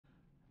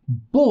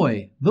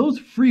Boy,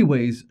 those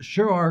freeways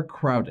sure are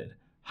crowded.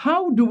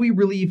 How do we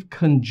relieve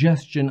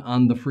congestion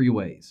on the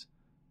freeways?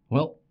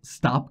 Well,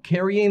 stop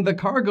carrying the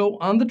cargo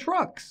on the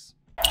trucks.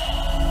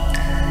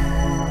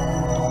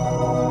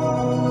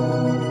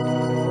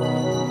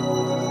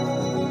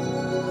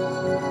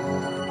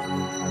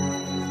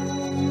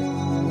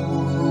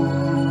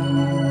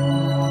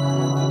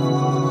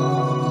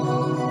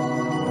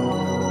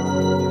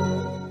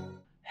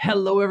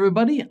 Hello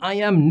everybody, I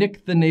am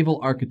Nick the Naval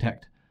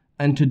Architect,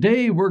 and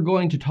today we're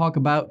going to talk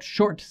about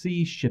short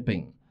sea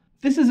shipping.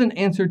 This is an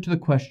answer to the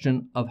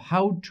question of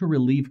how to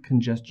relieve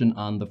congestion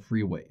on the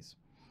freeways.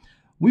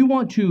 We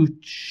want to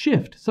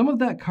shift some of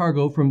that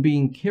cargo from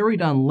being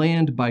carried on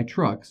land by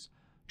trucks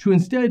to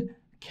instead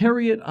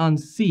carry it on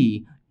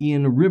sea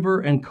in river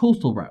and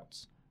coastal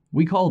routes.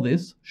 We call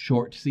this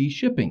short sea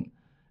shipping,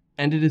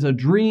 and it is a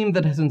dream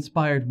that has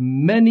inspired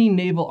many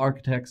naval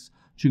architects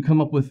to come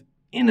up with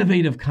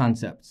innovative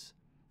concepts.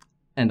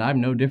 And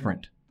I'm no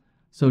different.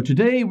 So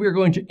today we're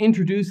going to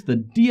introduce the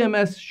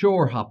DMS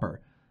Shore Hopper.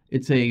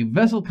 It's a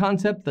vessel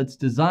concept that's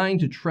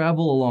designed to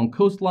travel along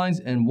coastlines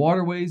and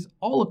waterways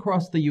all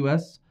across the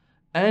US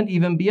and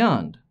even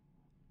beyond.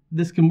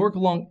 This can work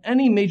along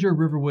any major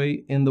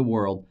riverway in the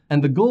world,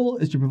 and the goal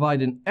is to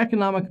provide an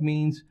economic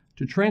means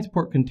to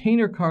transport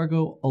container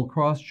cargo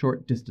across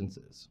short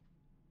distances.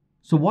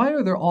 So why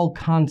are there all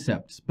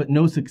concepts but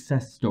no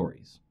success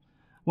stories?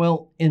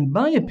 Well, in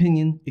my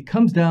opinion, it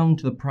comes down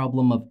to the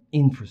problem of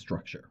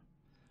infrastructure.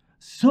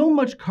 So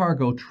much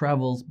cargo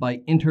travels by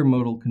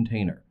intermodal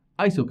container,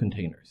 ISO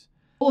containers.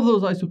 All of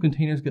those ISO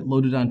containers get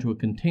loaded onto a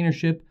container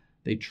ship,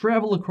 they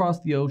travel across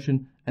the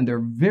ocean, and they're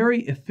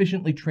very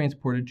efficiently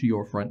transported to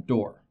your front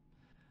door.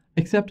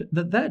 Except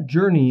that that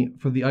journey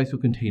for the ISO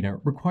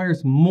container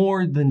requires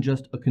more than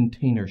just a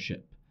container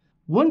ship.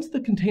 Once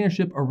the container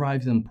ship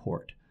arrives in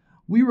port,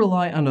 we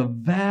rely on a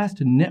vast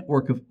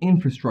network of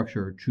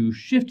infrastructure to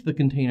shift the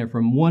container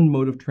from one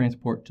mode of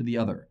transport to the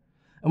other.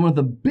 And one of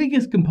the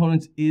biggest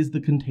components is the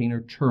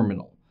container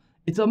terminal.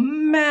 It's a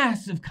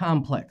massive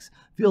complex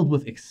filled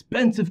with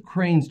expensive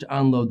cranes to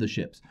unload the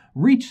ships,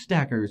 reach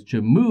stackers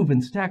to move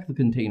and stack the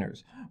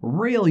containers,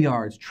 rail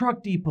yards,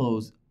 truck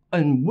depots,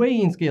 and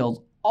weighing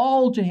scales,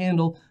 all to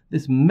handle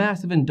this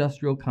massive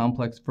industrial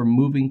complex for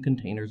moving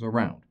containers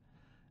around.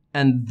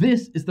 And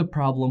this is the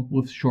problem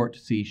with short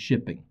sea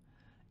shipping.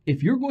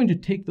 If you're going to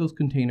take those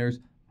containers,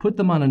 put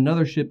them on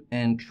another ship,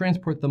 and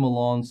transport them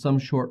along some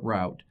short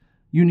route,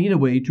 you need a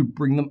way to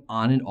bring them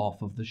on and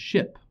off of the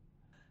ship.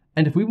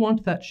 And if we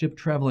want that ship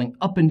traveling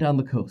up and down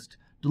the coast,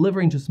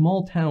 delivering to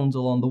small towns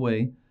along the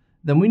way,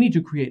 then we need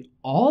to create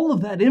all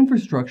of that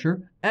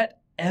infrastructure at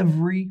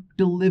every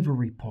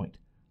delivery point.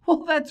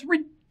 Well, that's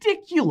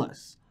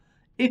ridiculous!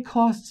 It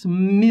costs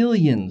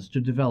millions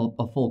to develop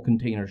a full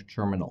container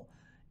terminal.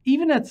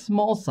 Even at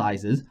small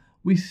sizes,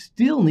 we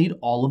still need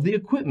all of the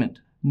equipment.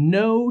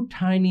 No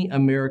tiny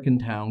American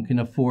town can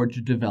afford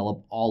to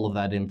develop all of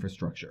that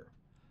infrastructure.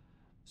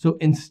 So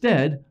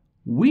instead,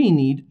 we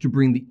need to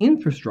bring the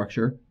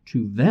infrastructure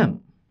to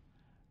them.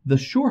 The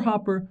Shore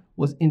Hopper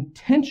was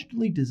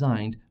intentionally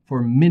designed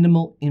for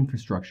minimal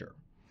infrastructure.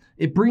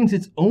 It brings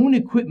its own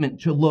equipment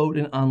to load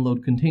and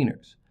unload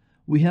containers.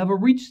 We have a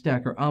reach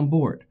stacker on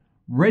board,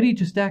 ready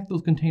to stack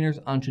those containers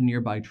onto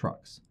nearby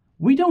trucks.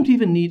 We don't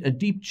even need a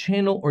deep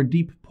channel or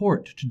deep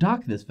port to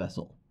dock this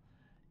vessel.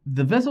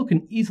 The vessel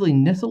can easily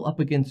nestle up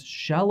against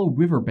shallow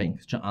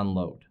riverbanks to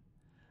unload.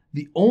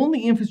 The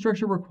only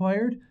infrastructure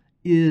required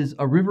is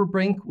a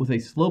riverbank with a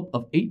slope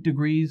of 8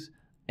 degrees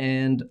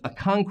and a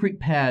concrete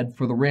pad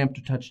for the ramp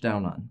to touch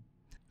down on.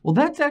 Well,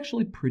 that's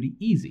actually pretty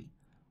easy.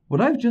 What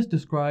I've just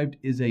described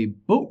is a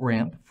boat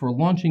ramp for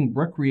launching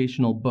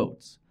recreational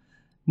boats.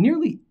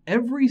 Nearly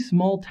every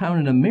small town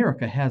in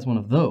America has one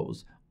of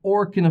those,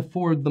 or can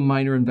afford the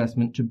minor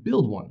investment to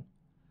build one.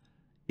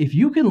 If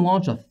you can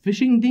launch a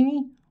fishing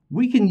dinghy,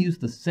 we can use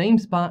the same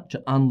spot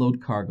to unload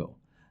cargo.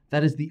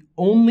 That is the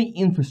only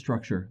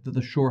infrastructure that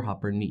the Shore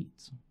Hopper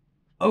needs.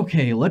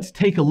 Okay, let's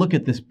take a look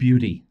at this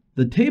beauty.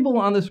 The table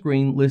on the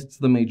screen lists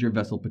the major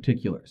vessel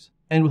particulars,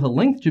 and with a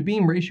length to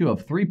beam ratio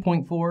of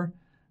 3.4,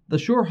 the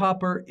Shore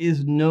Hopper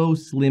is no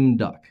slim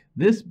duck.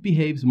 This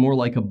behaves more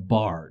like a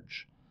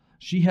barge.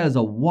 She has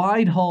a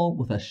wide hull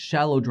with a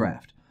shallow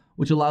draft,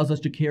 which allows us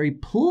to carry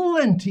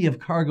plenty of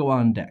cargo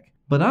on deck.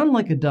 But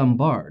unlike a dumb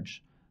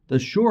barge, the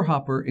Shore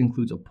Hopper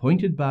includes a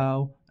pointed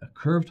bow, a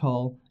curved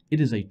hull.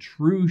 It is a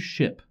true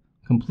ship,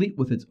 complete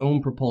with its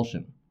own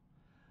propulsion.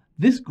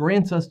 This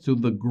grants us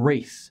the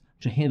grace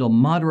to handle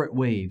moderate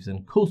waves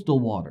and coastal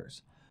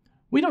waters.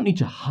 We don't need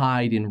to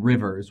hide in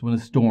rivers when a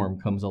storm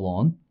comes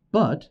along,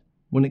 but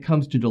when it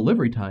comes to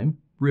delivery time,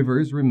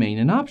 rivers remain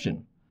an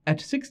option. At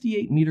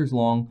 68 meters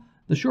long,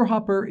 the Shore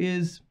Hopper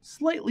is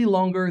slightly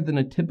longer than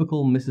a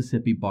typical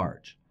Mississippi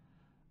barge.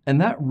 And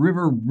that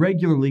river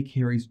regularly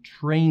carries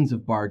trains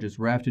of barges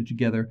rafted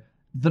together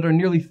that are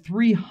nearly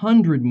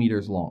 300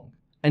 meters long.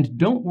 And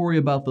don't worry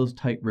about those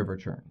tight river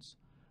turns.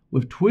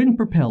 With twin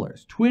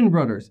propellers, twin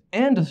rudders,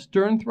 and a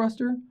stern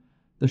thruster,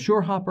 the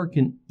Shore Hopper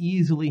can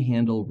easily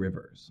handle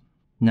rivers.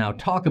 Now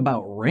talk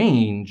about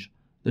range.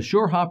 the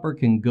shore hopper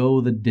can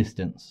go the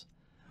distance.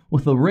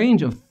 With a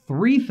range of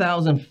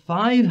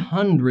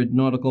 3,500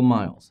 nautical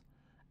miles.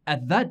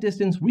 At that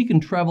distance, we can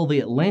travel the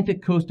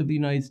Atlantic coast of the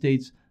United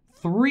States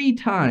 3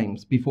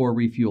 times before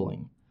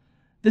refueling.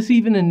 This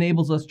even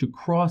enables us to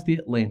cross the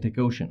Atlantic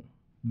Ocean.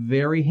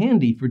 Very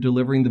handy for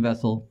delivering the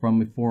vessel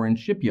from a foreign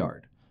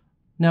shipyard.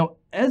 Now,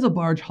 as a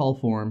barge hull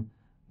form,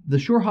 the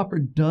shore hopper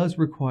does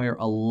require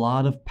a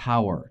lot of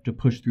power to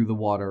push through the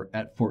water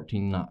at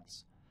 14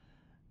 knots.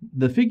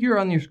 The figure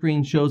on your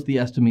screen shows the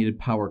estimated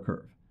power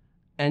curve.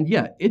 And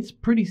yeah, it's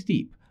pretty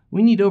steep.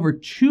 We need over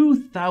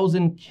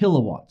 2,000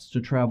 kilowatts to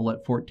travel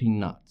at 14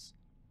 knots.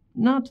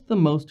 Not the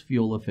most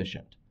fuel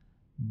efficient.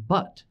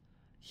 But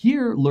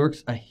here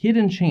lurks a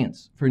hidden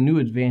chance for new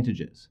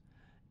advantages.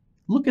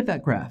 Look at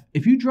that graph.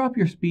 If you drop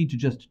your speed to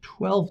just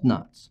 12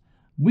 knots,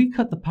 we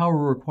cut the power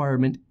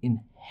requirement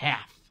in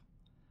half.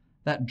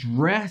 That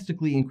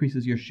drastically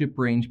increases your ship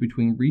range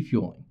between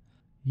refueling.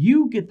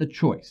 You get the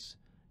choice.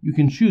 You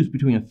can choose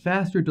between a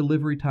faster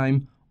delivery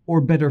time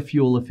or better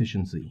fuel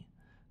efficiency.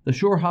 The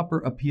shore hopper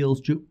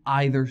appeals to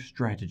either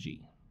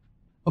strategy.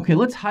 Okay,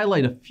 let's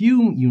highlight a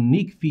few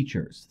unique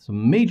features,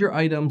 some major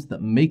items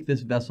that make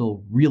this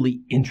vessel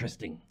really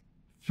interesting.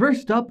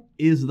 First up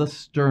is the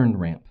stern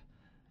ramp.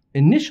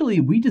 Initially,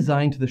 we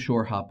designed the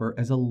shore hopper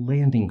as a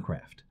landing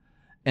craft,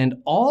 and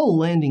all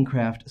landing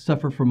craft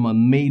suffer from a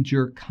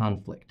major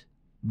conflict,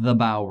 the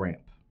bow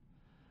ramp.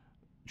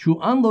 To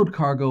unload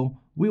cargo,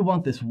 we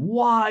want this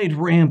wide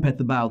ramp at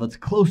the bow that's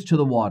close to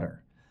the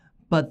water.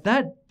 But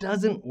that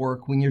doesn't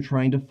work when you're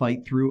trying to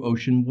fight through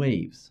ocean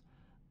waves.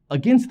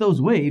 Against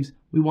those waves,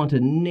 we want a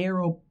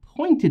narrow,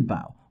 pointed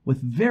bow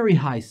with very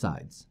high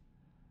sides.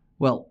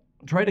 Well,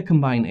 try to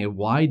combine a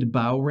wide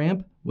bow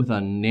ramp with a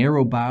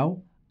narrow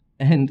bow,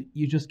 and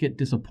you just get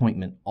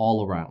disappointment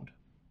all around.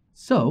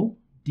 So,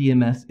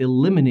 DMS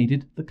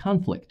eliminated the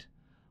conflict.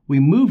 We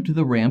moved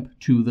the ramp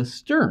to the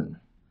stern.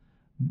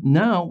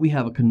 Now we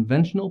have a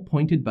conventional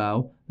pointed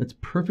bow that's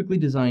perfectly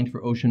designed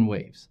for ocean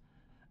waves.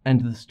 And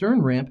the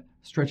stern ramp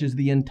stretches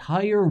the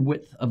entire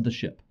width of the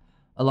ship,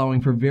 allowing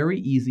for very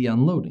easy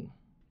unloading.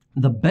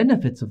 The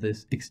benefits of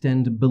this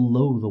extend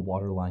below the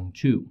waterline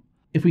too.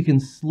 If we can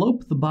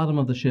slope the bottom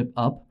of the ship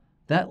up,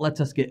 that lets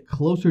us get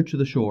closer to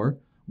the shore,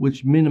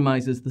 which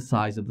minimizes the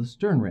size of the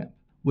stern ramp,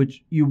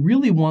 which you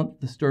really want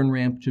the stern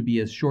ramp to be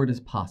as short as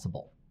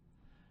possible.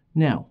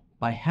 Now,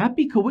 by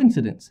happy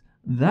coincidence,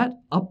 that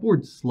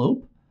upward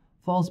slope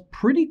falls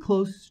pretty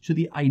close to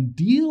the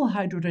ideal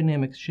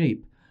hydrodynamic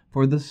shape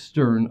for the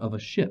stern of a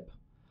ship.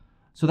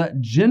 So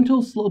that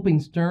gentle sloping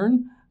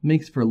stern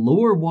makes for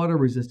lower water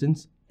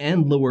resistance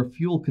and lower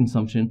fuel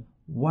consumption,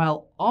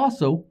 while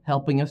also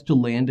helping us to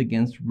land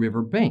against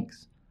river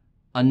banks.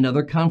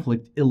 Another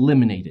conflict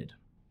eliminated.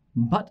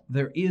 But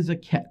there is a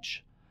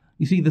catch.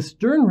 You see, the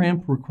stern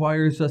ramp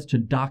requires us to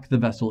dock the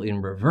vessel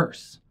in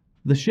reverse.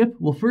 The ship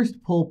will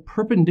first pull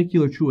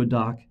perpendicular to a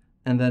dock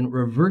and then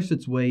reverse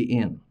its way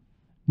in.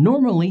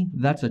 Normally,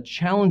 that's a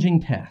challenging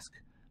task,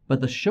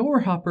 but the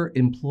shore hopper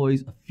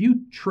employs a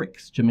few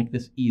tricks to make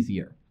this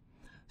easier.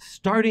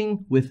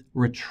 Starting with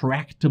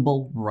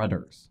retractable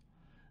rudders.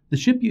 The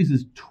ship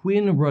uses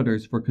twin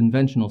rudders for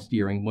conventional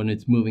steering when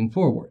it's moving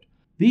forward.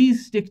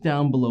 These stick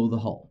down below the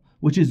hull,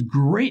 which is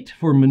great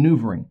for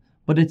maneuvering,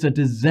 but it's a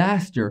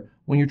disaster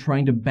when you're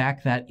trying to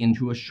back that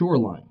into a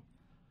shoreline.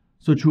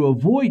 So to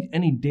avoid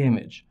any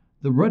damage,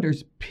 the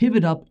rudders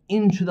pivot up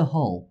into the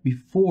hull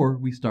before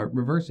we start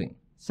reversing.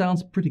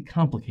 Sounds pretty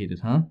complicated,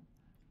 huh?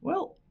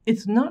 Well,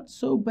 it's not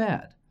so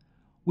bad.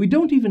 We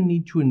don't even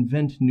need to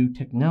invent new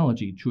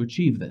technology to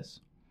achieve this.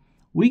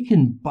 We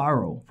can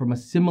borrow from a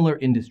similar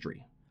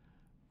industry.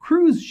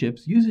 Cruise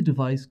ships use a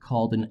device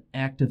called an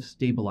active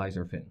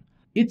stabilizer fin.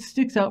 It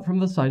sticks out from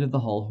the side of the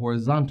hull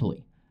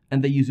horizontally,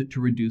 and they use it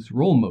to reduce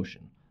roll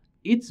motion.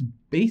 It's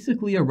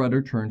basically a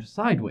rudder turned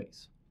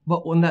sideways.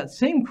 But when that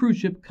same cruise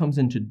ship comes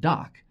into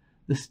dock,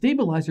 the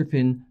stabilizer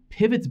fin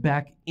pivots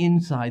back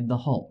inside the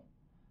hull.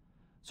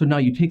 So now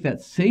you take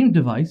that same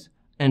device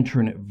and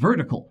turn it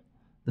vertical.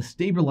 The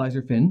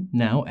stabilizer fin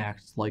now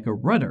acts like a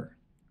rudder.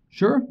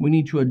 Sure, we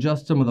need to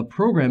adjust some of the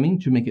programming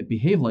to make it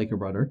behave like a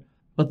rudder,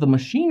 but the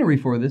machinery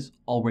for this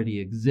already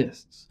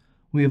exists.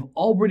 We have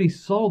already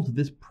solved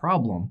this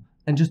problem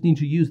and just need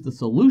to use the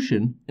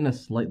solution in a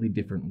slightly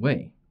different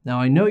way. Now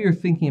I know you're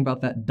thinking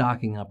about that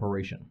docking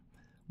operation.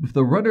 With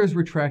the rudders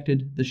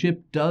retracted, the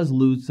ship does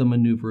lose some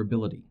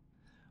maneuverability.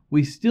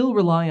 We still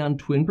rely on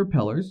twin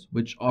propellers,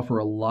 which offer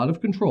a lot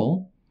of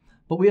control,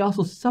 but we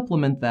also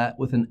supplement that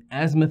with an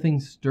azimuthing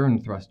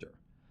stern thruster.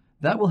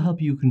 That will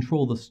help you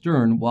control the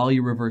stern while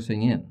you're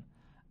reversing in.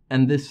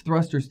 And this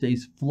thruster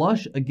stays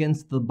flush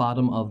against the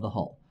bottom of the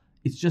hull.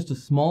 It's just a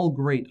small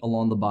grate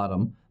along the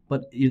bottom,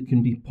 but it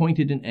can be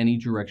pointed in any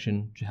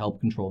direction to help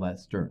control that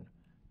stern.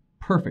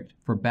 Perfect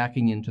for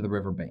backing into the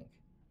riverbank.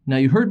 Now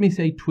you heard me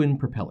say twin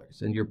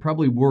propellers, and you're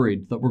probably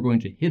worried that we're going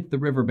to hit the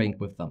riverbank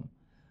with them.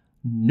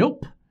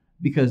 Nope,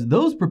 because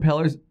those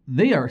propellers,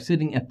 they are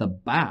sitting at the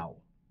bow,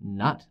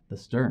 not the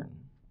stern.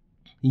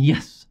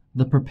 Yes,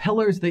 the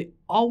propellers, they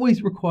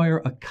always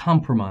require a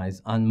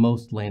compromise on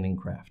most landing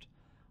craft.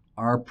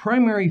 Our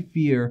primary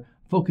fear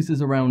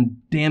focuses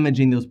around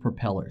damaging those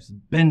propellers,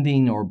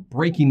 bending or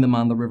breaking them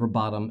on the river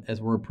bottom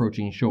as we're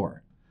approaching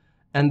shore.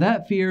 And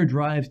that fear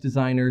drives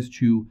designers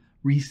to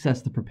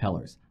recess the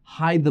propellers,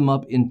 hide them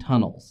up in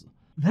tunnels.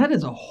 That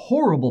is a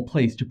horrible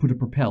place to put a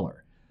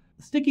propeller.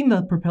 Sticking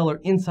the propeller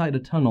inside a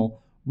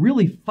tunnel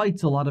really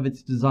fights a lot of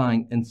its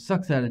design and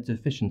sucks at its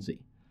efficiency.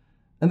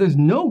 And there's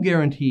no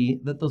guarantee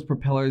that those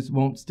propellers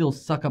won't still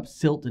suck up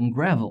silt and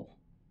gravel.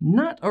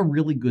 Not a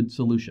really good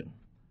solution.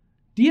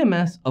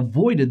 DMS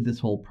avoided this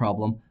whole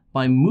problem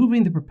by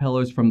moving the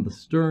propellers from the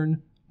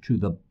stern to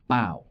the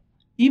bow.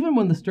 Even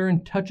when the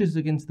stern touches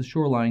against the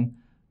shoreline,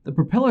 the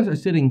propellers are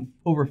sitting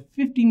over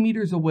 50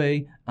 meters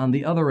away on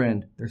the other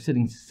end. They're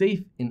sitting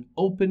safe in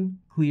open,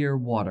 clear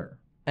water.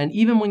 And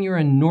even when you're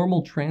in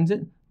normal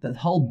transit, the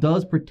hull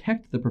does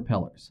protect the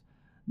propellers.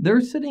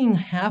 They're sitting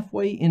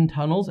halfway in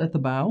tunnels at the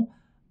bow,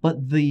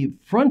 but the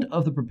front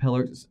of the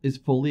propellers is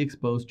fully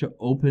exposed to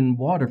open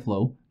water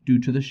flow due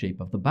to the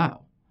shape of the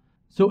bow.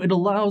 So it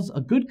allows a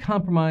good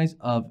compromise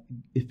of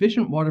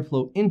efficient water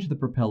flow into the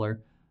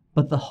propeller,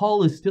 but the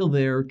hull is still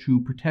there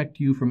to protect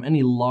you from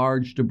any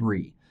large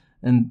debris.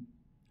 And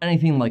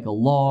anything like a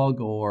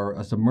log or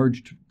a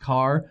submerged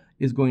car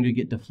is going to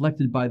get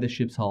deflected by the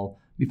ship's hull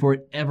before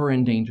it ever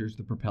endangers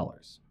the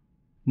propellers.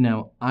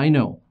 Now, I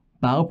know,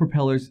 bow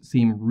propellers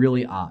seem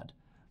really odd.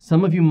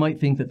 Some of you might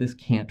think that this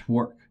can't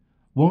work.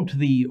 Won't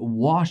the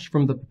wash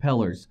from the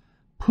propellers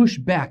push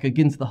back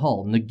against the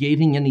hull,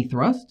 negating any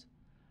thrust?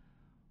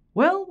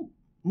 Well,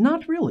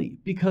 not really,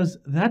 because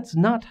that's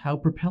not how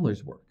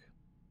propellers work.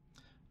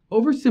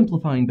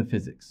 Oversimplifying the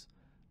physics,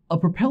 a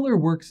propeller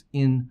works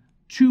in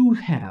two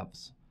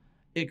halves.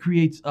 It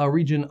creates a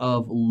region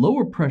of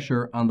lower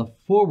pressure on the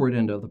forward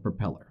end of the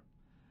propeller.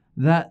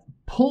 That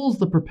pulls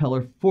the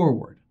propeller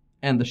forward,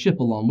 and the ship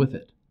along with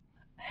it.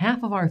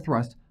 Half of our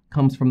thrust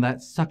comes from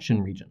that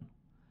suction region.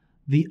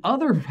 The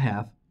other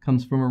half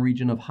comes from a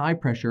region of high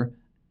pressure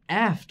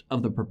aft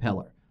of the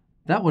propeller.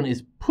 That one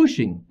is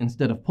pushing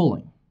instead of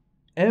pulling.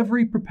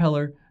 Every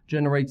propeller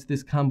generates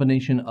this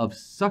combination of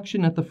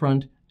suction at the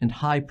front and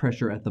high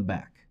pressure at the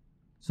back.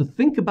 So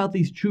think about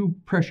these two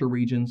pressure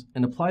regions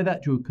and apply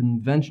that to a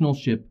conventional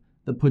ship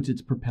that puts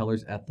its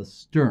propellers at the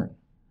stern.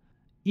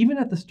 Even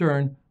at the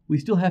stern, we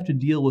still have to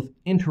deal with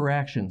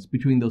interactions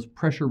between those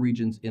pressure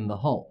regions in the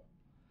hull.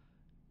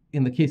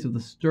 In the case of the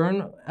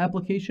stern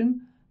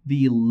application,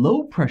 the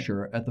low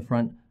pressure at the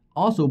front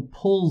also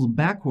pulls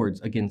backwards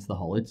against the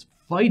hull. It's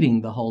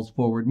fighting the hull's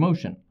forward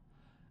motion.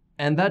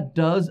 And that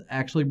does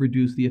actually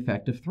reduce the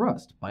effective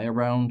thrust by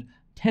around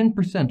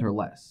 10% or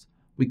less.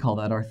 We call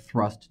that our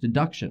thrust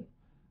deduction.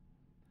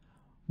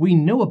 We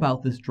know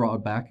about this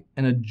drawback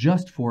and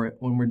adjust for it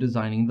when we're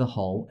designing the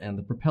hull and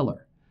the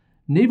propeller.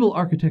 Naval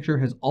architecture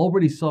has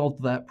already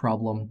solved that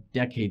problem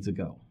decades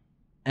ago.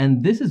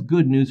 And this is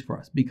good news for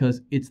us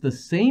because it's the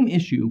same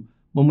issue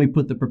when we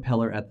put the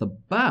propeller at the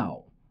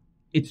bow.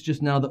 It's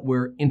just now that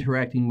we're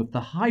interacting with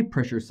the high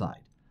pressure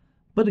side.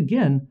 But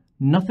again,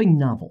 nothing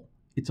novel.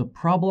 It's a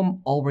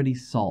problem already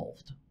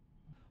solved.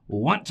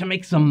 Want to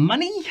make some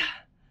money?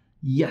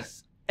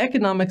 Yes,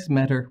 economics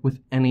matter with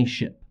any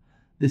ship.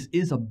 This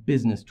is a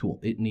business tool.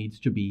 It needs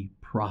to be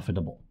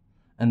profitable.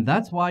 And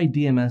that's why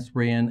DMS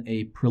ran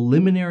a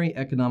preliminary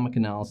economic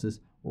analysis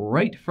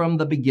right from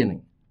the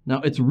beginning. Now,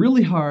 it's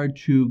really hard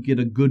to get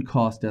a good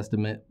cost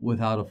estimate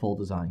without a full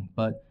design,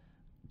 but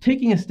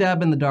taking a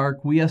stab in the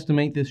dark, we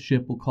estimate this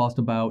ship will cost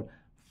about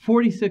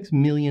 $46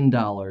 million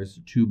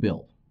to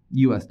build,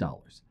 US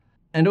dollars.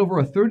 And over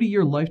a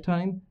 30-year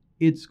lifetime,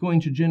 it's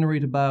going to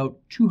generate about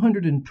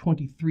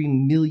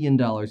 $223 million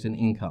in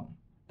income.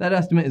 That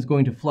estimate is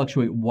going to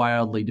fluctuate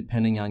wildly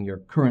depending on your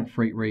current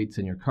freight rates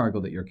and your cargo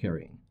that you're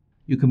carrying.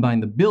 You combine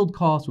the build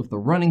costs with the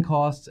running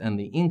costs and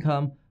the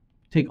income,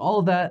 take all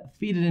of that,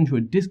 feed it into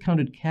a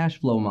discounted cash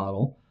flow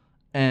model,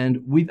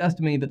 and we've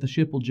estimated that the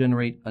ship will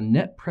generate a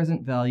net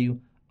present value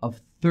of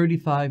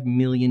 $35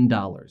 million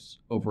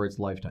over its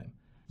lifetime.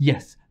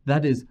 Yes,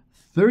 that is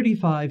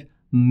 $35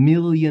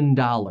 million.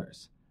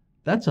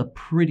 That's a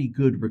pretty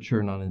good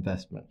return on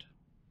investment.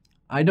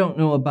 I don't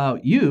know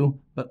about you,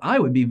 but I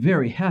would be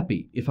very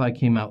happy if I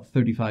came out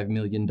 $35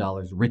 million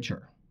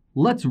richer.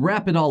 Let's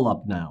wrap it all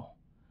up now.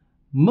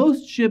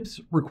 Most ships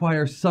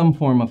require some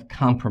form of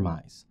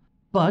compromise,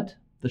 but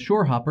the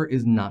shorehopper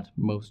is not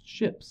most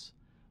ships.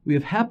 We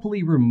have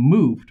happily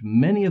removed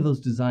many of those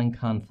design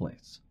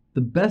conflicts.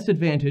 The best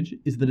advantage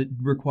is that it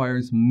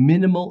requires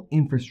minimal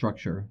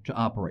infrastructure to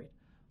operate.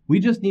 We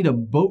just need a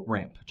boat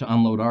ramp to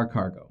unload our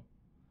cargo.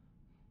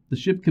 The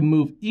ship can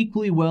move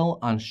equally well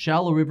on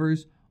shallow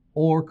rivers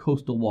or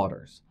coastal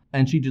waters,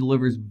 and she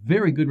delivers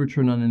very good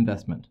return on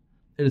investment.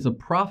 It is a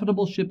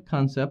profitable ship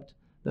concept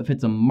that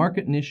fits a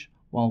market niche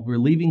while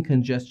relieving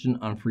congestion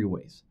on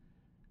freeways.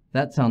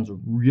 That sounds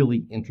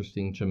really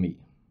interesting to me.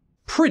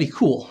 Pretty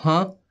cool,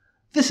 huh?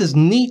 This is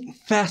neat,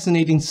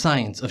 fascinating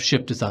science of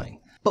ship design.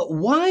 But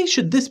why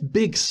should this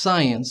big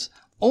science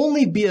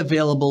only be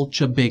available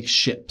to big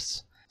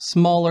ships?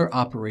 Smaller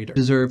operators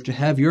deserve to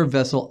have your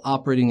vessel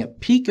operating at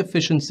peak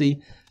efficiency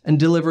and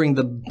delivering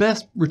the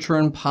best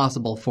return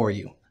possible for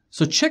you.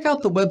 So check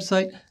out the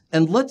website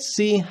and let's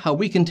see how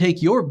we can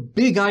take your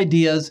big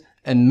ideas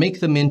and make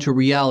them into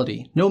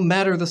reality, no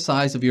matter the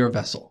size of your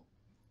vessel.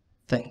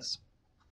 Thanks.